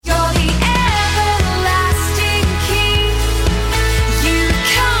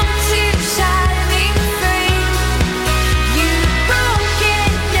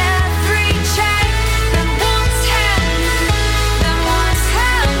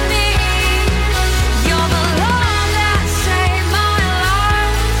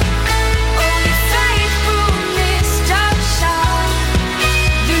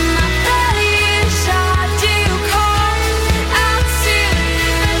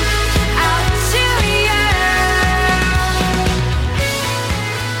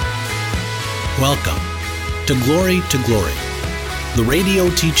to Glory, the radio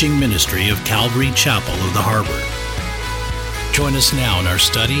teaching ministry of Calvary Chapel of the Harbor. Join us now in our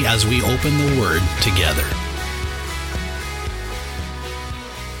study as we open the Word together.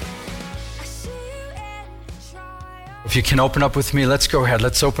 If you can open up with me, let's go ahead.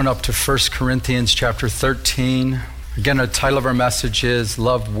 Let's open up to 1 Corinthians chapter 13. Again, the title of our message is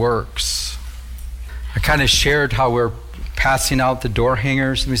Love Works. I kind of shared how we're passing out the door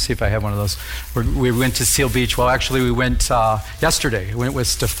hangers. Let me see if I have one of those. We went to Seal Beach. Well, actually, we went yesterday. We went with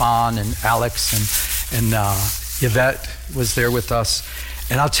Stefan and Alex, and Yvette was there with us.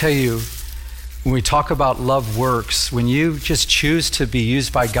 And I'll tell you, when we talk about love works, when you just choose to be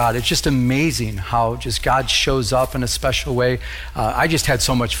used by God, it's just amazing how just God shows up in a special way. I just had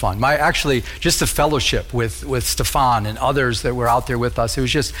so much fun. Just the fellowship with Stefan and others that were out there with us, it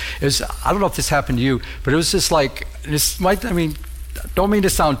was, I don't know if this happened to you, but it was just like, don't mean to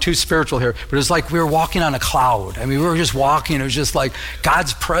sound too spiritual here, but it was like we were walking on a cloud. We were just walking. It was just like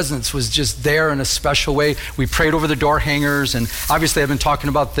God's presence was just there in a special way. We prayed over the door hangers, and obviously I've been talking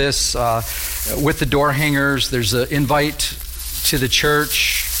about this with the door hangers. There's an invite to the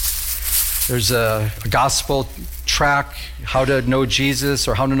church. There's a gospel track, how to know Jesus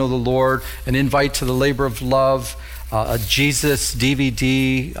or how to know the Lord, an invite to the labor of love, a Jesus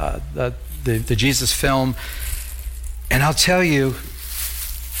DVD, the Jesus film. And I'll tell you,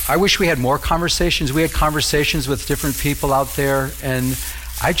 I wish we had more conversations. We had conversations with different people out there, and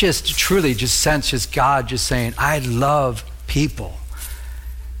I just truly sense God just saying, I love people.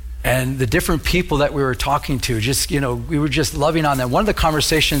 And the different people that we were talking to, we were just loving on them. One of the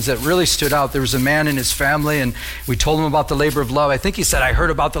conversations that really stood out, there was a man and his family, and we told him about the labor of love. I think he said, I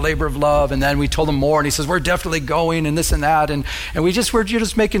heard about the labor of love, and then we told him more, and he says, we're definitely going, and this and that, and we're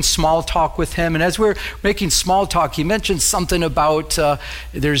just making small talk with him. And as we're making small talk, he mentioned something about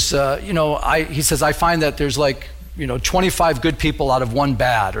he says, I find that there's 25 good people out of one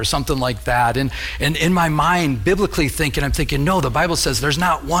bad, or something like that. And in my mind, biblically thinking, I'm thinking, no, the Bible says there's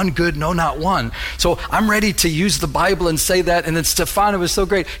not one good, no, not one. So I'm ready to use the Bible and say that. And then Stefan, it was so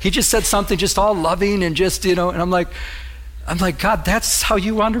great. He just said something just all loving and and I'm like, God, that's how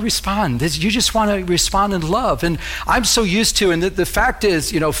you want to respond. You just want to respond in love. And I'm so used to, and the fact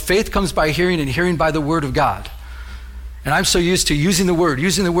is, faith comes by hearing, and hearing by the word of God. And I'm so used to using the word,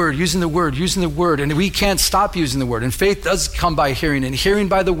 and we can't stop using the word. And faith does come by hearing, and hearing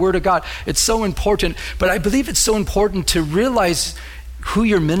by the word of God. It's so important, but I believe it's so important to realize who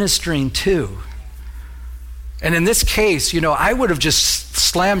you're ministering to. And in this case, I would have just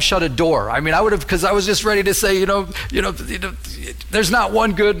slammed shut a door. I would have, because I was just ready to say, there's not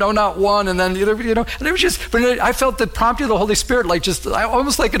one good, no, not one. And then, and it was just, but I felt the prompting of the Holy Spirit,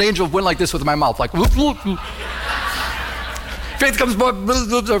 almost like an angel went like this with my mouth, like, whoop, whoop, whoop. Faith comes,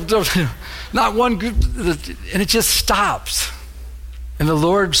 not one good, and it just stops. And the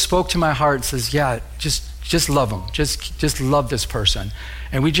Lord spoke to my heart and says, yeah, just love him. Just love this person.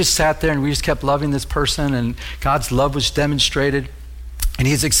 And we just sat there and we just kept loving this person, and God's love was demonstrated. And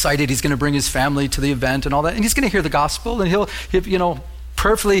he's excited. He's going to bring his family to the event and all that. And he's going to hear the gospel, and he'll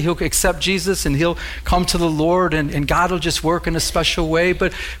prayerfully he'll accept Jesus, and he'll come to the Lord, and God will just work in a special way.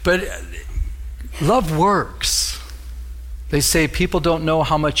 But love works. They say people don't know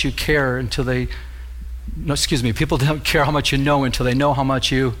how much you care people don't care how much you know until they know how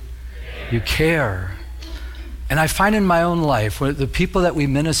much you care. And I find in my own life, the people that we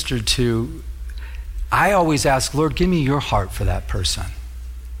minister to, I always ask, Lord, give me your heart for that person.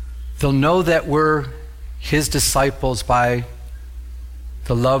 They'll know that we're his disciples by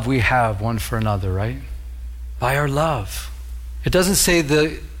the love we have one for another, right? By our love. It doesn't say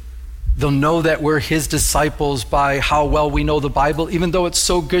they'll know that we're his disciples by how well we know the Bible, even though it's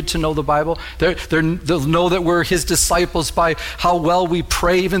so good to know the Bible. They'll know that we're his disciples by how well we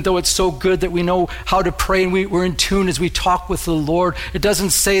pray, even though it's so good that we know how to pray and we're in tune as we talk with the Lord. It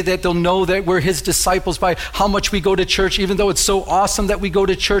doesn't say that they'll know that we're his disciples by how much we go to church, even though it's so awesome that we go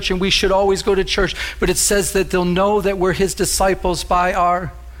to church and we should always go to church. But it says that they'll know that we're his disciples by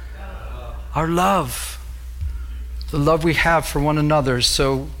our love. The love we have for one another.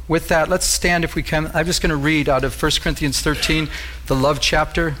 So with that, let's stand if we can. I'm just going to read out of 1 Corinthians 13, the love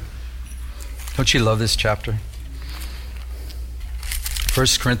chapter. Don't you love this chapter? 1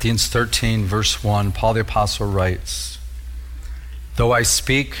 Corinthians 13, verse 1, Paul the Apostle writes, though I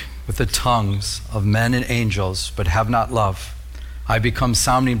speak with the tongues of men and angels, but have not love, I become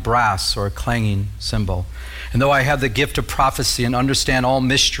sounding brass or a clanging cymbal. And though I have the gift of prophecy and understand all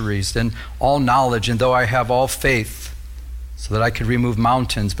mysteries and all knowledge, and though I have all faith so that I could remove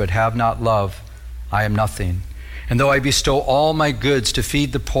mountains but have not love, I am nothing. And though I bestow all my goods to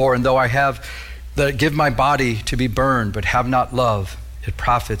feed the poor, and though I have that I give my body to be burned, but have not love, it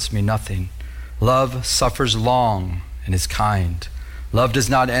profits me nothing. Love suffers long and is kind. Love does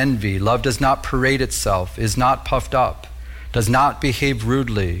not envy. Love does not parade itself, is not puffed up, does not behave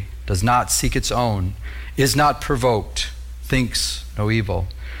rudely, does not seek its own, is not provoked, thinks no evil.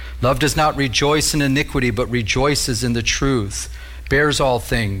 Love does not rejoice in iniquity, but rejoices in the truth, bears all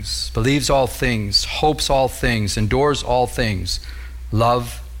things, believes all things, hopes all things, endures all things.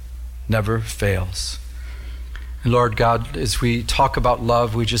 Love never fails. And Lord God, as we talk about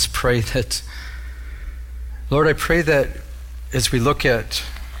love, we just pray that, Lord, I pray that as we look at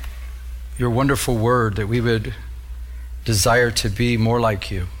your wonderful word, that we would desire to be more like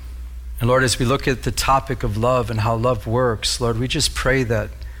you. And Lord, as we look at the topic of love and how love works, Lord, we just pray that,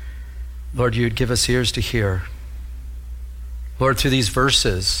 Lord, you'd give us ears to hear. Lord, through these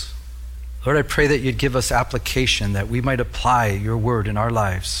verses, Lord, I pray that you'd give us application, that we might apply your word in our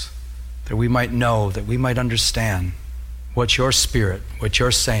lives, that we might know, that we might understand what your Spirit, what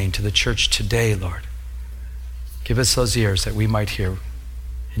you're saying to the church today, Lord. Give us those ears that we might hear.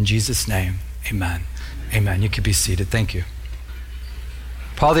 In Jesus' name, amen. Amen. You can be seated. Thank you.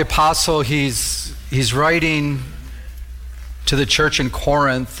 Paul the Apostle, he's writing to the church in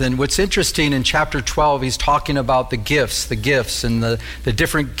Corinth, and what's interesting in chapter 12, he's talking about the gifts and the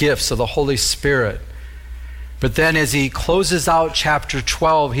different gifts of the Holy Spirit. But then as he closes out chapter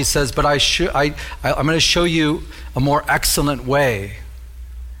 12, he says, but I'm going to show you a more excellent way.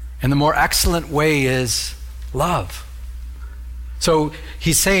 And the more excellent way is love. So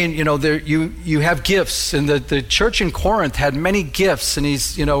he's saying, you have gifts, and the church in Corinth had many gifts, and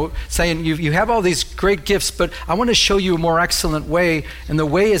he's, saying you have all these great gifts, but I want to show you a more excellent way, and the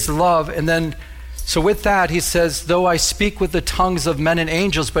way is love. And then, so with that, he says, though I speak with the tongues of men and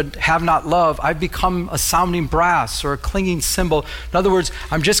angels, but have not love, I've become a sounding brass or a clinging cymbal. In other words,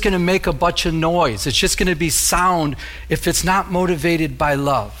 I'm just going to make a bunch of noise. It's just going to be sound if it's not motivated by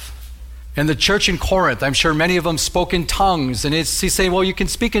love. And the church in Corinth, I'm sure many of them spoke in tongues, and he's saying, well, you can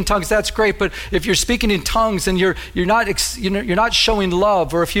speak in tongues, that's great, but if you're speaking in tongues and you're not showing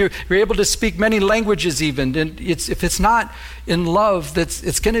love, or if you're able to speak many languages even, and if it's not in love,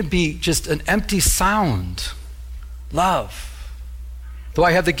 it's going to be just an empty sound. Love. Though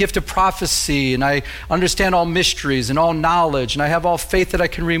I have the gift of prophecy, and I understand all mysteries and all knowledge, and I have all faith that I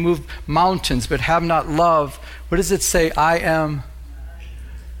can remove mountains, but have not love, what does it say? I am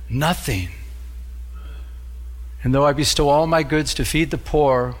nothing. And though I bestow all my goods to feed the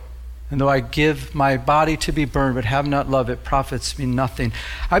poor, and though I give my body to be burned, but have not love, it profits me nothing.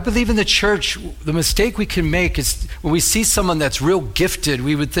 I believe in the church, the mistake we can make is when we see someone that's real gifted,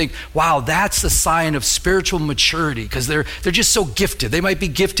 we would think, wow, that's a sign of spiritual maturity, because they're just so gifted. They might be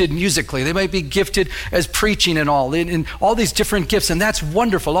gifted musically. They might be gifted as preaching and all these different gifts, and that's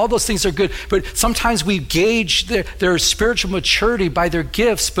wonderful. All those things are good, but sometimes we gauge their spiritual maturity by their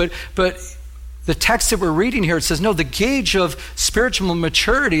gifts, but the text that we're reading here, it says, no, the gauge of spiritual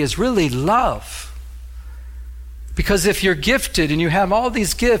maturity is really love. Because if you're gifted and you have all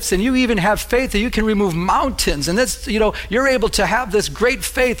these gifts and you even have faith that you can remove mountains, and that's, you're able to have this great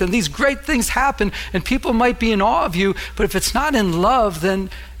faith and these great things happen and people might be in awe of you, but if it's not in love, then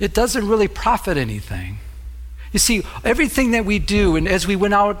it doesn't really profit anything. You see, everything that we do, and as we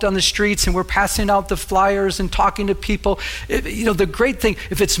went out on the streets and we're passing out the flyers and talking to people, the great thing,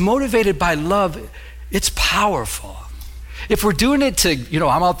 if it's motivated by love, it's powerful. If we're doing it to,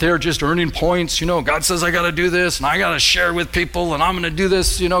 I'm out there just earning points, God says I got to do this, and I got to share with people, and I'm going to do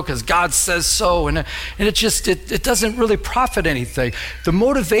this, because God says so, and it doesn't really profit anything. The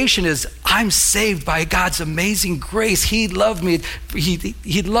motivation is, I'm saved by God's amazing grace. He loved me.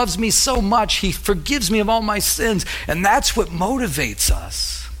 He loves me so much. He forgives me of all my sins, and that's what motivates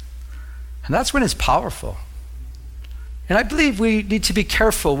us. And that's when it's powerful. And I believe we need to be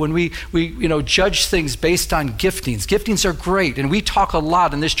careful when we judge things based on giftings. Giftings are great, and we talk a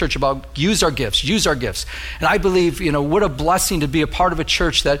lot in this church about use our gifts. And I believe, what a blessing to be a part of a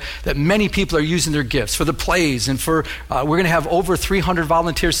church that many people are using their gifts for the plays, and for we're going to have over 300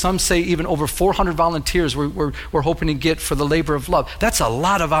 volunteers. Some say even over 400 volunteers we're hoping to get for the labor of love. That's a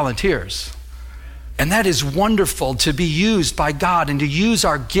lot of volunteers. And that is wonderful, to be used by God and to use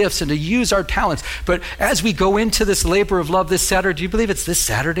our gifts and to use our talents. But as we go into this labor of love this Saturday, do you believe it's this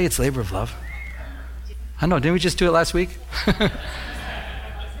Saturday, it's labor of love? I know, didn't we just do it last week? But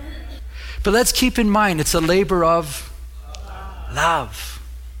let's keep in mind, it's a labor of love.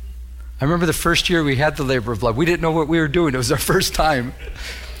 I remember the first year we had the labor of love. We didn't know what we were doing. It was our first time.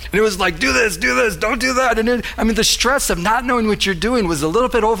 And it was like, do this, don't do that. And the stress of not knowing what you're doing was a little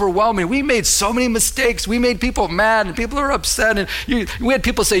bit overwhelming. We made so many mistakes. We made people mad, and people are upset. And we had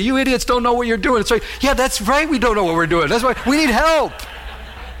people say, you idiots don't know what you're doing. It's like, yeah, that's right, we don't know what we're doing. That's why we need help.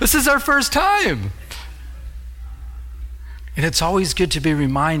 This is our first time. And it's always good to be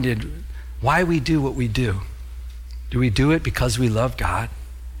reminded why we do what we do. Do we do it because we love God?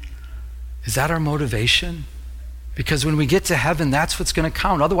 Is that our motivation? Because when we get to heaven, that's what's going to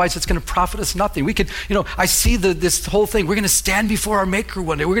count. Otherwise, it's going to profit us nothing. We could, I see this whole thing. We're going to stand before our Maker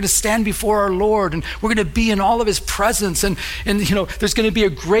one day. We're going to stand before our Lord, and we're going to be in all of his presence. And there's going to be a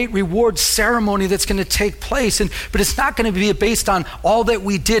great reward ceremony that's going to take place. But it's not going to be based on all that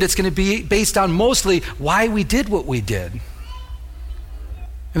we did. It's going to be based on mostly why we did what we did.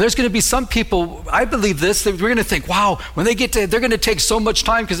 And there's going to be some people, I believe this, that we're going to think, wow, when they get to, they're going to take so much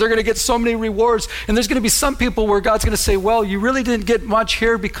time because they're going to get so many rewards. And there's going to be some people where God's going to say, well, you really didn't get much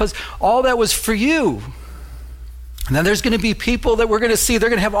here because all that was for you. And then there's going to be people that we're going to see, they're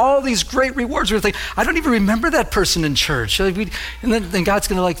going to have all these great rewards. We're going to think, I don't even remember that person in church. And then God's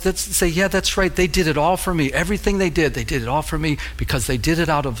going to say, yeah, that's right. They did it all for me. Everything they did it all for me because they did it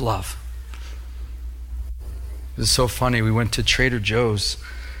out of love. It was so funny. We went to Trader Joe's.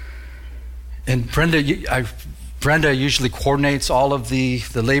 And Brenda usually coordinates all of the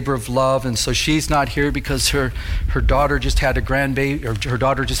labor of love, and so she's not here because her daughter just had a grandbaby, or her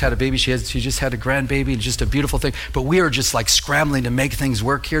daughter just had a baby. She just had a grandbaby, and just a beautiful thing. But we are just like scrambling to make things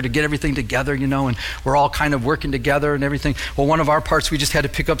work here, to get everything together, and we're all kind of working together and everything. Well, one of our parts, we just had to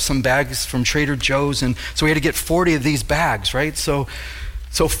pick up some bags from Trader Joe's, and so we had to get 40 of these bags, right? So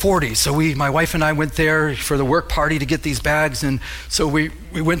 40. So my wife and I went there for the work party to get these bags, and so we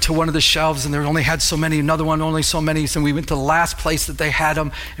went to one of the shelves, and they only had so many, another one only so many, so we went to the last place that they had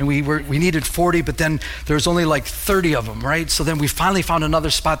them, and we needed 40, but then there was only like 30 of them, right? So then we finally found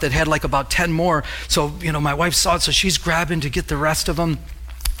another spot that had like about 10 more. So, my wife saw it, so she's grabbing to get the rest of them.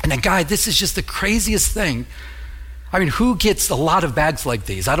 And then, guy, this is just the craziest thing. I mean, who gets a lot of bags like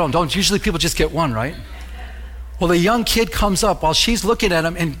these? Don't usually people just get one, right? Well, the young kid comes up while she's looking at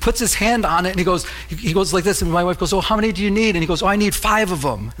him and puts his hand on it, and he goes like this, and my wife goes, oh, how many do you need? And he goes, oh, I need 5 of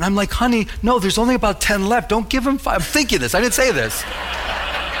them. And I'm like, honey, no, there's only about 10 left. Don't give him 5. I'm thinking this. I didn't say this.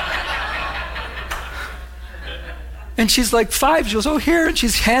 And she's like, 5. She goes, oh, here. And she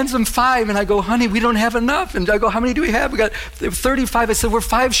hands him 5. And I go, honey, we don't have enough. And I go, how many do we have? We got 35. I said, we're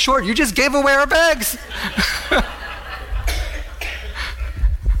 5 short. You just gave away our bags.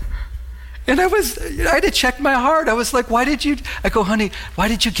 And I had to check my heart. I was like, I go, honey, why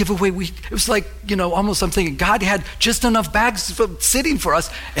did you give away? It was like, almost I'm thinking, God had just enough bags sitting for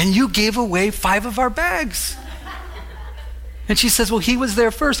us, and you gave away 5 of our bags. And she says, well, he was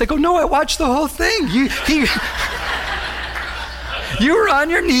there first. I go, no, I watched the whole thing. You were on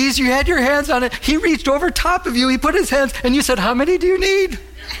your knees, you had your hands on it. He reached over top of you, he put his hands, and you said, how many do you need?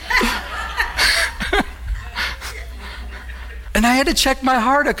 And I had to check my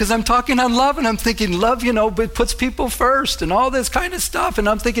heart because I'm talking on love, and I'm thinking love, but puts people first and all this kind of stuff. And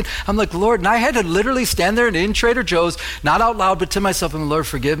I'm like, Lord, and I had to literally stand there in Trader Joe's, not out loud, but to myself, and Lord,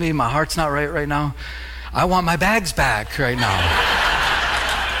 forgive me, my heart's not right now. I want my bags back right now.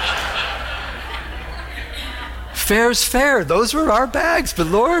 Fair's fair. Those were our bags, but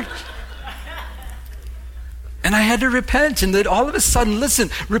Lord. And I had to repent, and then all of a sudden,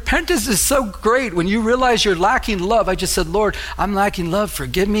 listen, repentance is so great when you realize you're lacking love. I just said, Lord, I'm lacking love,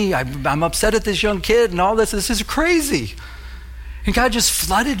 forgive me. I'm upset at this young kid and all this. This is crazy. And God just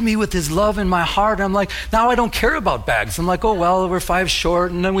flooded me with his love in my heart. I'm like, now I don't care about bags. I'm like, oh, well, we're 5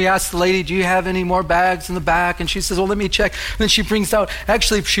 short. And then we asked the lady, do you have any more bags in the back? And she says, well, let me check. And then she brings out,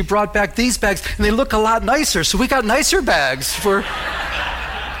 actually, she brought back these bags, and they look a lot nicer. So we got nicer bags for...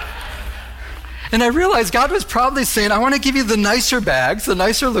 And I realized God was probably saying, I want to give you the nicer bags, the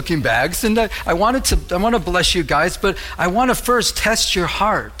nicer looking bags, and I want to bless you guys, but I want to first test your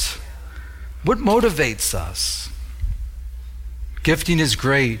heart. What motivates us? Gifting is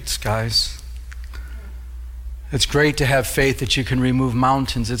great, guys. It's great to have faith that you can remove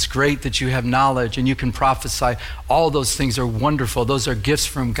mountains. It's great that you have knowledge and you can prophesy. All those things are wonderful. Those are gifts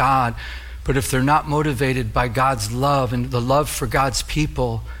from God. But if they're not motivated by God's love and the love for God's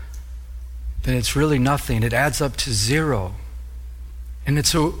people, then it's really nothing. It adds up to 0. And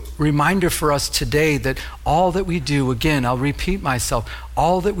it's a reminder for us today that all that we do, again, I'll repeat myself,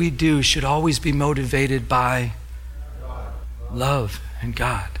 all that we do should always be motivated by love and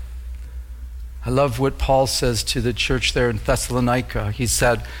God. I love what Paul says to the church there in Thessalonica. He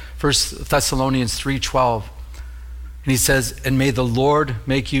said, 1 Thessalonians 3:12, and he says, and may the Lord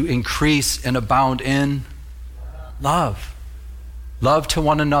make you increase and abound in love. Love to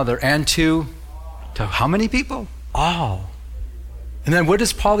one another and to how many people? All. And then what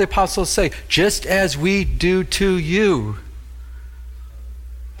does Paul the Apostle say? Just as we do to you.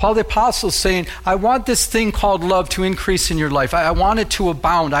 Paul the Apostle is saying, I want this thing called love to increase in your life. I want it to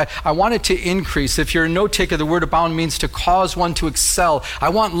abound. I want it to increase. If you're a note taker, the word abound means to cause one to excel. I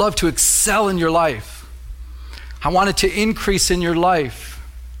want love to excel in your life. I want it to increase in your life.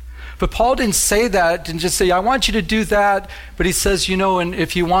 But Paul didn't say that and just say, I want you to do that. But he says, and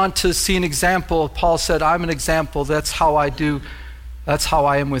if you want to see an example, Paul said, I'm an example. That's how I do. That's how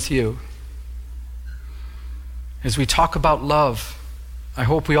I am with you. As we talk about love, I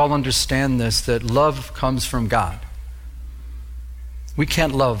hope we all understand this, that love comes from God. We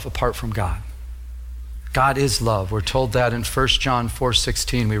can't love apart from God. God is love. We're told that in 1 John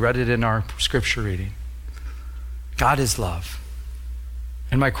 4:16. We read it in our scripture reading. God is love.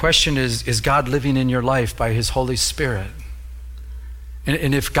 And my question is God living in your life by his Holy Spirit?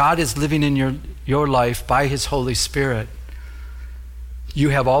 And if God is living in your life by his Holy Spirit, you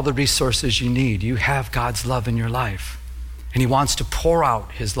have all the resources you need. You have God's love in your life. And he wants to pour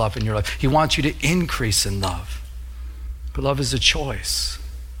out his love in your life. He wants you to increase in love. But love is a choice.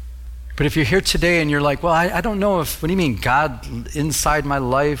 But if you're here today and you're like, well, I don't know what do you mean God inside my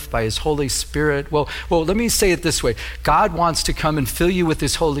life by his Holy Spirit? Well, let me say it this way. God wants to come and fill you with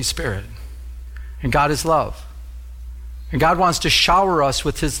his Holy Spirit. And God is love. And God wants to shower us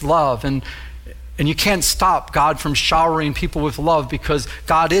with his love. And you can't stop God from showering people with love because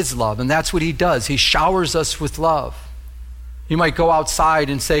God is love. And that's what he does. He showers us with love. You might go outside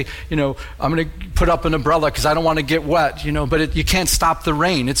and say, I'm going to put up an umbrella because I don't want to get wet, but you can't stop the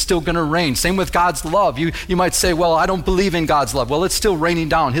rain. It's still going to rain. Same with God's love. You might say, well, I don't believe in God's love. Well, it's still raining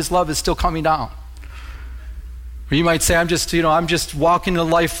down. His love is still coming down. Or you might say, I'm just walking a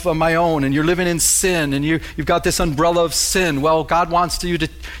life of my own, and you're living in sin, and you've got this umbrella of sin. Well, God wants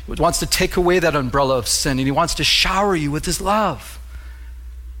to take away that umbrella of sin, and he wants to shower you with his love.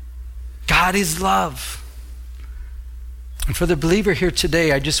 God is love. And for the believer here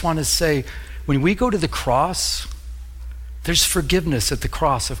today, I just want to say, when we go to the cross, there's forgiveness at the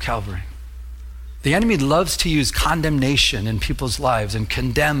cross of Calvary. The enemy loves to use condemnation in people's lives and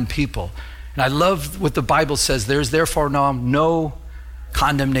condemn people. And I love what the Bible says. There's therefore now no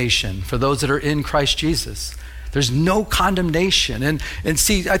condemnation for those that are in Christ Jesus. There's no condemnation. And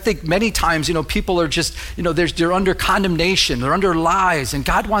see, I think many times, people are just, they're under condemnation. They're under lies. And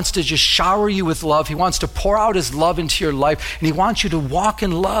God wants to just shower you with love. He wants to pour out his love into your life. And he wants you to walk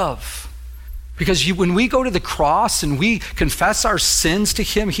in love. Because when we go to the cross and we confess our sins to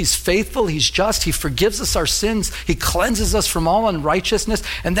him, he's faithful, he's just, he forgives us our sins, he cleanses us from all unrighteousness,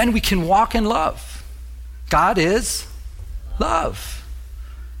 and then we can walk in love. God is love.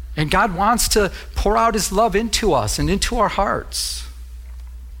 And God wants to pour out his love into us and into our hearts.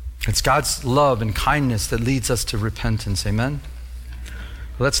 It's God's love and kindness that leads us to repentance. Amen?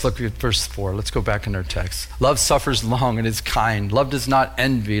 Let's look at verse 4. Let's go back in our text. Love suffers long and is kind. Love does not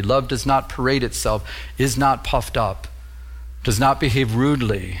envy. Love does not parade itself, is not puffed up, does not behave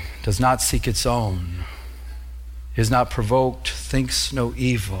rudely, does not seek its own, is not provoked, thinks no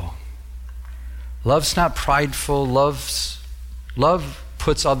evil. Love's not prideful. Love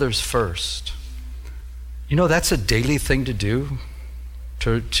puts others first. That's a daily thing to do,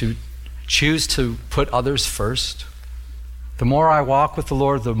 to choose to put others first. The more I walk with the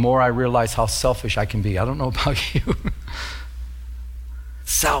Lord, the more I realize how selfish I can be. I don't know about you.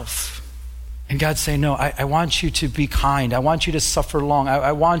 Self. And God's saying, no, I want you to be kind. I want you to suffer long.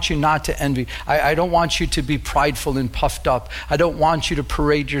 I want you not to envy. I don't want you to be prideful and puffed up. I don't want you to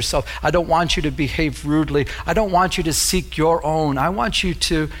parade yourself. I don't want you to behave rudely. I don't want you to seek your own. I want you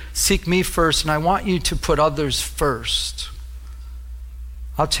to seek me first, and I want you to put others first.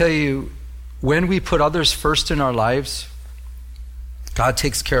 I'll tell you, when we put others first in our lives, God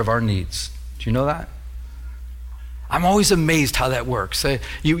takes care of our needs. Do you know that? I'm always amazed how that works.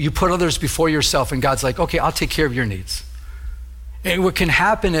 You put others before yourself, and God's like, okay, I'll take care of your needs. And what can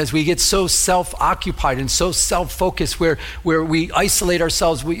happen is we get so self-occupied and so self-focused where we isolate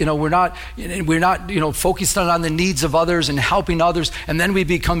ourselves. We're not focused on the needs of others and helping others, and then we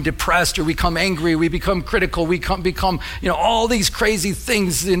become depressed, or we become angry, we become critical, we become all these crazy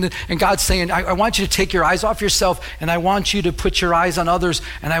things. And God's saying, I want you to take your eyes off yourself, and I want you to put your eyes on others,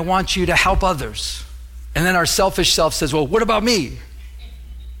 and I want you to help others. And then our selfish self says, well, what about me?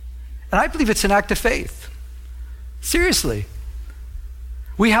 And I believe it's an act of faith. Seriously.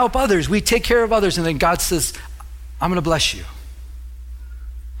 We help others, we take care of others, and then God says, I'm going to bless you.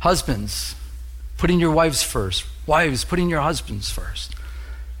 Husbands, putting your wives first. Wives, putting your husbands first.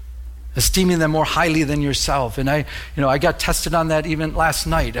 esteeming them more highly than yourself. And I got tested on that even last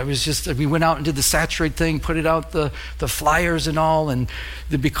night. We went out and did the Saturate thing, put it out, the flyers and all, and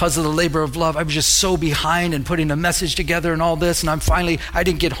because of the labor of love, I was just so behind and putting a message together and all this, and I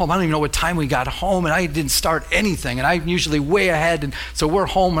didn't get home. I don't even know what time we got home, and I didn't start anything, and I'm usually way ahead, and so we're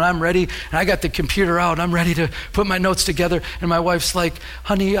home, and I'm ready, and I got the computer out, and I'm ready to put my notes together, and my wife's like,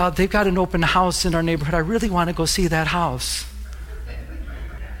 honey, they've got an open house in our neighborhood. I really want to go see that house.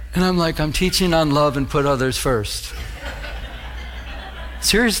 And I'm like, I'm teaching on love and put others first.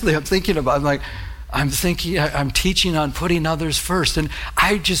 Seriously, I'm teaching on putting others first. And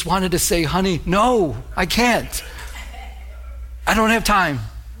I just wanted to say, honey, no, I can't. I don't have time.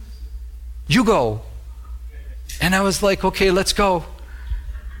 You go. And I was like, okay, let's go.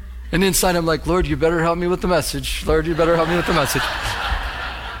 And inside I'm like, Lord, you better help me with the message. Lord, you better help me with the message.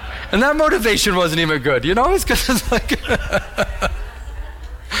 And that motivation wasn't even good, It's because it's like...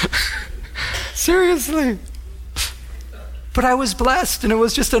 Seriously. But I was blessed, and it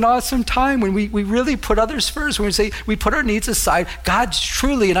was just an awesome time when we really put others first. When we say we put our needs aside, God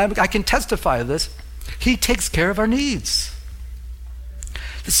truly, and I can testify to this, He takes care of our needs.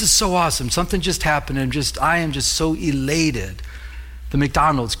 This is so awesome. Something just happened, and I am just so elated. The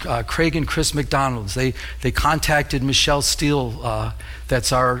McDonald's, Craig and Chris McDonald's, they contacted Michelle Steele,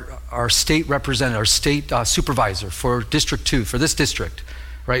 that's our state representative, our state supervisor for District 2, for this district.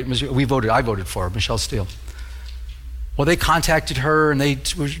 Right? I voted for her, Michelle Steele. Well, they contacted her and they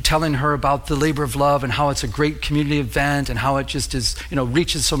were telling her about the labor of love and how it's a great community event and how it just is,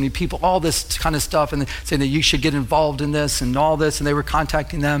 reaches so many people, all this kind of stuff, and saying that you should get involved in this and all this, and they were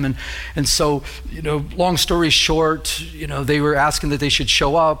contacting them. And so, long story short, they were asking that they should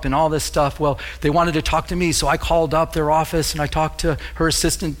show up and all this stuff. Well, they wanted to talk to me, so I called up their office and I talked to her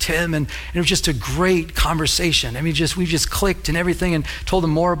assistant, Tim, and it was just a great conversation. We just clicked and everything and told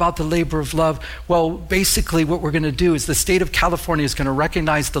them more about the labor of love. Well, basically what we're going to do is the state of California is going to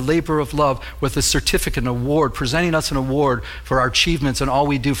recognize the labor of love with a certificate, an award, presenting us an award for our achievements and all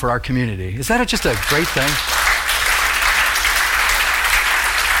we do for our community. Is that just a great thing?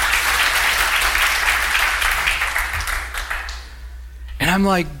 And I'm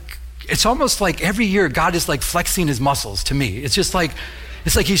like, it's almost like every year God is like flexing his muscles to me. It's like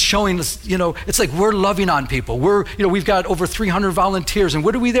he's showing us, it's like we're loving on people. We've got over 300 volunteers, and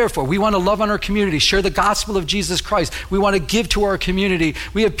what are we there for? We want to love on our community, share the gospel of Jesus Christ. We want to give to our community.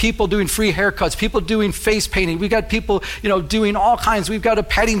 We have people doing free haircuts, people doing face painting. We've got people, doing all kinds. We've got a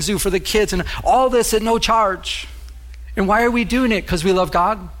petting zoo for the kids, and all this at no charge. And why are we doing it? Because we love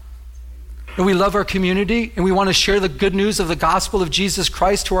God, and we love our community, and we want to share the good news of the gospel of Jesus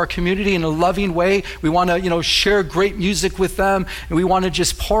Christ to our community in a loving way. We want to, share great music with them, and we want to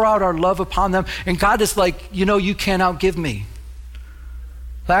just pour out our love upon them. And God is like, you can't outgive me.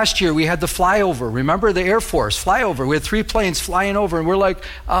 Last year we had the flyover. Remember the Air Force flyover? We had 3 planes flying over, and we're like,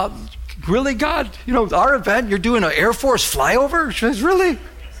 really, God? Our event, you're doing an Air Force flyover? She says, really?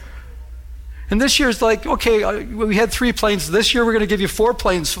 And this year's like, okay, we had 3 planes. This year we're going to give you 4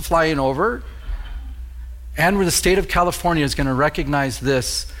 planes flying over. And the state of California is going to recognize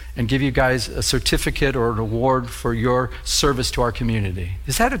this and give you guys a certificate or an award for your service to our community.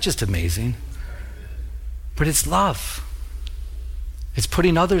 Is that just amazing? But it's love. It's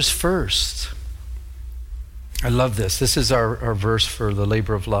putting others first. I love this. This is our verse for the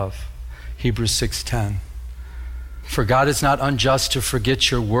labor of love. Hebrews 6:10. For God is not unjust to forget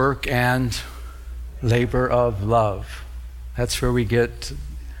your work and labor of love. That's where we get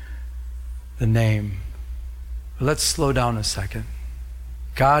the name. But let's slow down a second.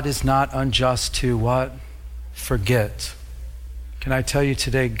 God is not unjust to what? Forget. Can I tell you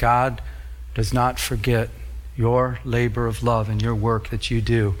today, God does not forget your labor of love and your work that you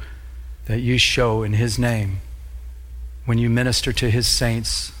do, that you show in his name when you minister to his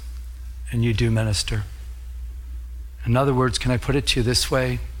saints, and you do minister. In other words, can I put it to you this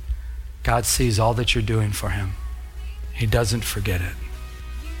way? God sees all that you're doing for him. He doesn't forget it.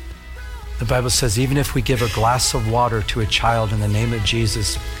 The Bible says even if we give a glass of water to a child in the name of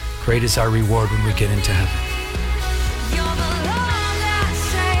Jesus, great is our reward when we get into heaven.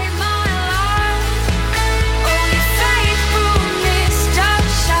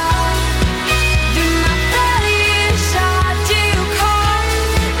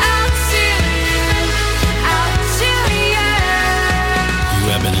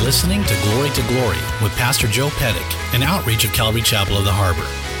 Listening to Glory with Pastor Joe Pettick, an outreach of Calvary Chapel of the Harbor.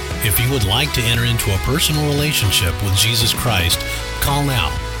 If you would like to enter into a personal relationship with Jesus Christ, call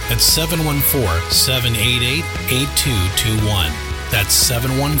now at 714-788-8221. That's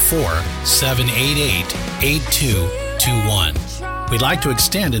 714-788-8221. We'd like to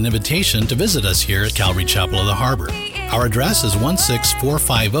extend an invitation to visit us here at Calvary Chapel of the Harbor. Our address is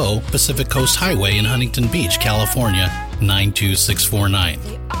 16450 Pacific Coast Highway in Huntington Beach, California, 92649.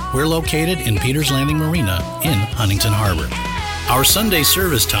 We're located in Peters Landing Marina in Huntington Harbor. Our Sunday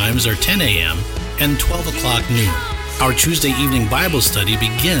service times are 10 a.m. and 12 o'clock noon. Our Tuesday evening Bible study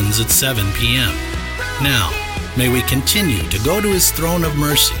begins at 7 p.m. Now, may we continue to go to His throne of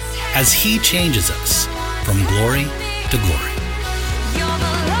mercy as He changes us from glory to glory.